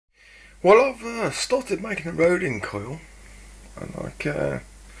Well, I've started making a Rodin coil, and what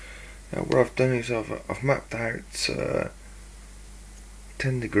I've done is I've mapped out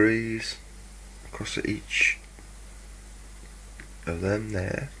 10 degrees across each of them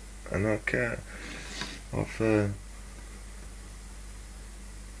there, and I've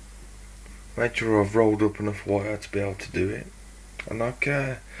made sure I've rolled up enough wire to be able to do it. And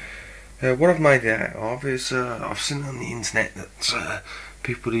what I've made it out of is I've seen on the internet that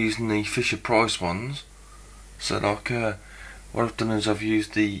people are using the Fisher Price ones. So what I've done is I've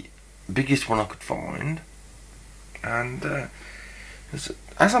used the biggest one I could find, and as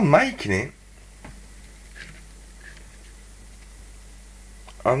I'm making it,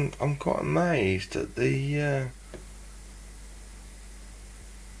 I'm quite amazed at the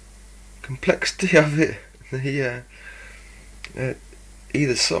complexity of it. The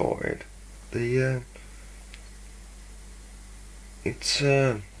either side, it's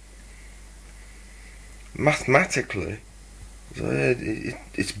mathematically,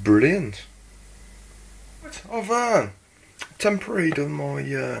 it's brilliant. I've temporarily done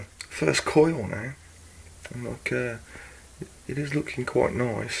my first coil now, and it is looking quite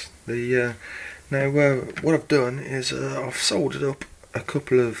nice. Now what I've done is I've soldered up a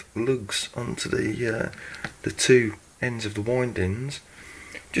couple of lugs onto the two ends of the windings,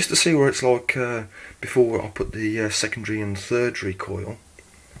 just to see what it's like before I put the secondary and third coil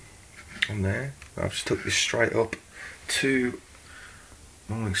on there. I've just took this straight up to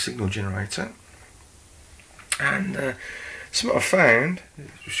my signal generator, and something I found,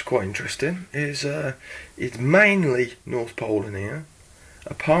 which is quite interesting, is it's mainly North Pole in here,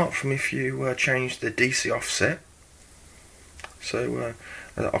 apart from if you change the DC offset. So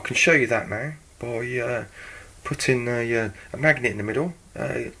I can show you that now by putting a magnet in the middle,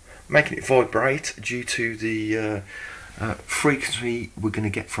 making it vibrate due to the frequency we're going to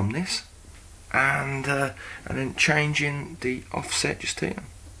get from this, and then changing the offset just here.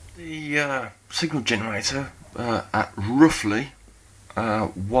 The signal generator at roughly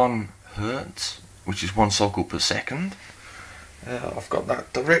 1 Hertz, which is 1 cycle per second. I've got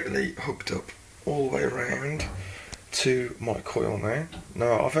that directly hooked up all the way around to my coil now.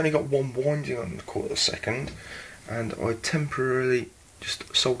 Now I've only got one winding on the coil a second, and I temporarily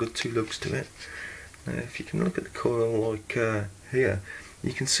just soldered 2 lugs to it. Now if you can look at the coil like here,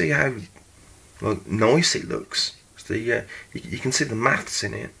 you can see how nice it looks. You can see the maths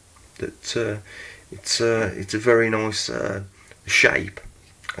in it, that it's a very nice shape,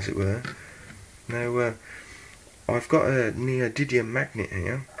 as it were. Now I've got a neodymium magnet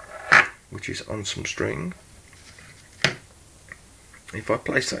here, which is on some string. If I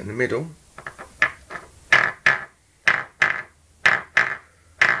place that in the middle,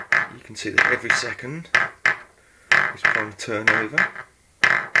 you can see that every second it's trying to turn over.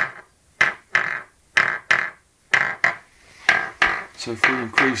 So if we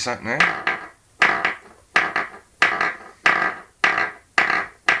increase that now,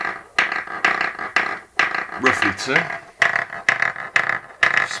 roughly 2,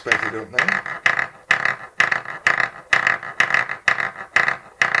 sped it up now.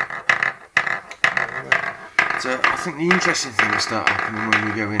 So I think the interesting thing will start happening when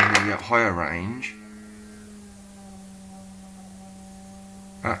we go in the higher range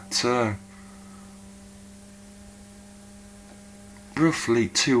at roughly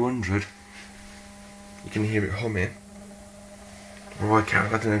 200. You can hear it humming. Or I can. I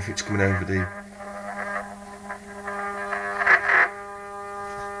don't know if it's coming over the...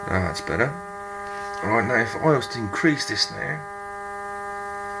 Oh, that's better. Alright, now if I was to increase this now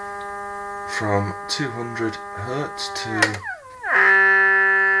from 200 Hertz to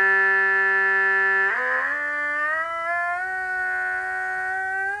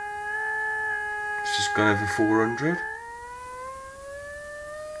it's just gone over 400,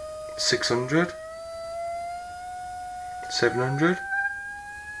 600, 700.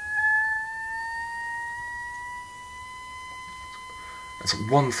 That's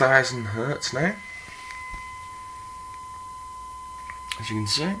 1000 Hertz now, as you can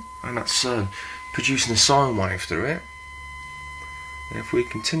see, and that's producing a sine wave through it. And if we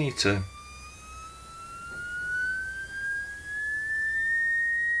continue to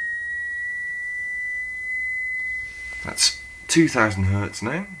that's 2000 Hertz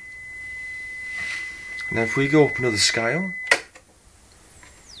now. Now if we go up another scale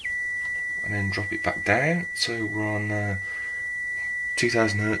and then drop it back down, so we're on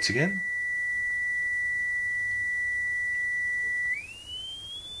 2000 Hertz again.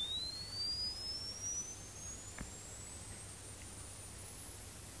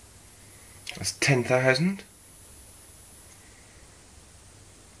 That's 10,000.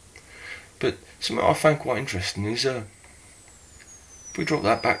 But something I found quite interesting is if we drop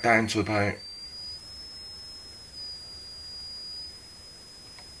that back down to about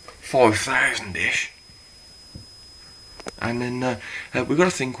 5,000-ish, and then we've got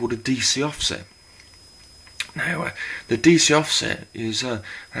a thing called a DC offset. Now the DC offset is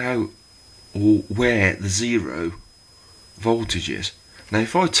how or where the zero voltage is. Now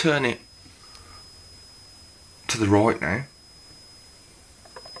if I turn it to the right now,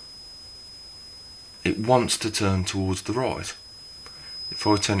 it wants to turn towards the right. If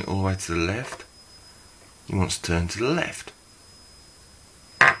I turn it all the way to the left, it wants to turn to the left.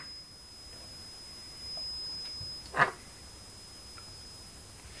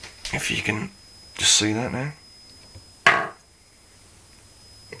 If you can just see that now,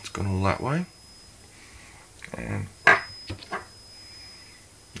 it's gone all that way, and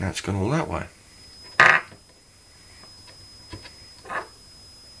now it's gone all that way.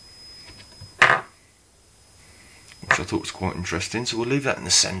 Which I thought was quite interesting, so we'll leave that in the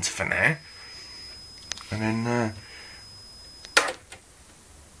centre for now, and then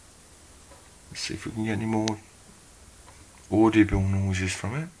let's see if we can get any more audible noises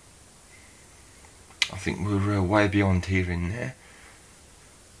from it. I think we're way beyond hearing there.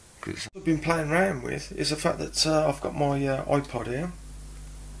 What I've been playing around with is the fact that I've got my iPod here,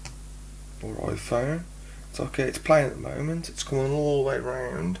 or iPhone. It's okay, it's playing at the moment. It's coming all the way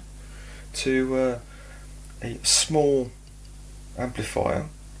around to a small amplifier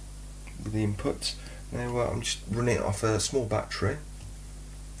with the inputs. Now I'm just running it off a small battery,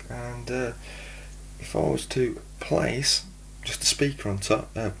 and if I was to place just a speaker on top,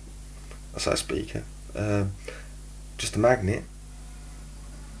 I say a speaker, just a magnet,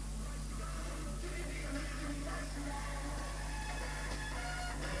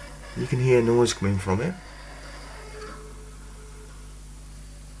 you can hear noise coming from it.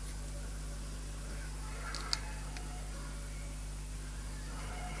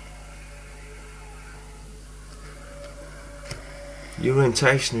 The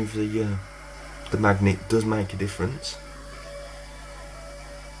orientation of the magnet does make a difference.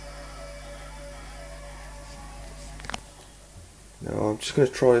 Now I'm just going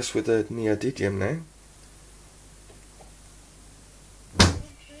to try this with a neodymium now.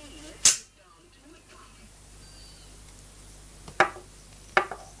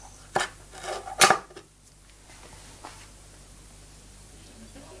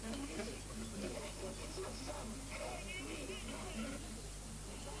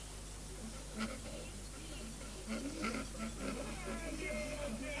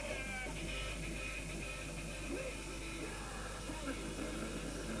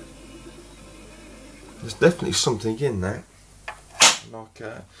 There's definitely something in there. Like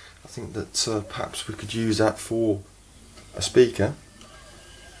I think that perhaps we could use that for a speaker.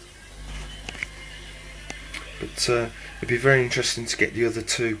 But it'd be very interesting to get the other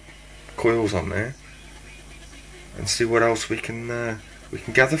two coils on there and see what else we can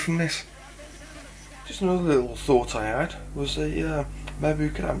gather from this. Just another little thought I had was that maybe we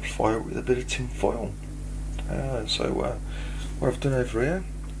could amplify it with a bit of tin foil. So what I've done over here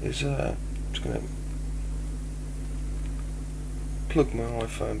is I'm just going to plug my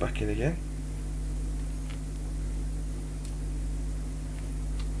iPhone back in again.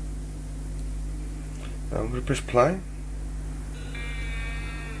 Now I'm going to press play.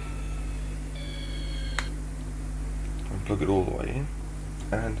 And plug it all the way in.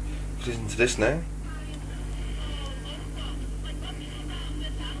 And listen to this now.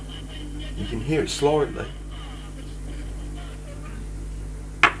 You can hear it slightly.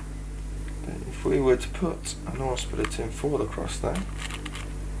 If we were to put a nice bit of tin foil across there, now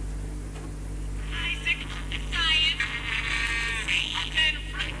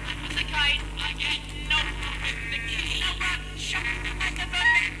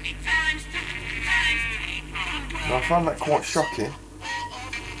I found that quite shocking.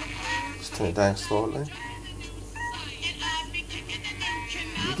 Just turn it down slightly.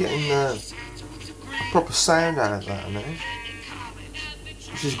 You're getting a proper sound out of that now,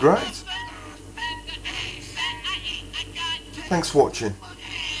 which is great. Thanks for watching.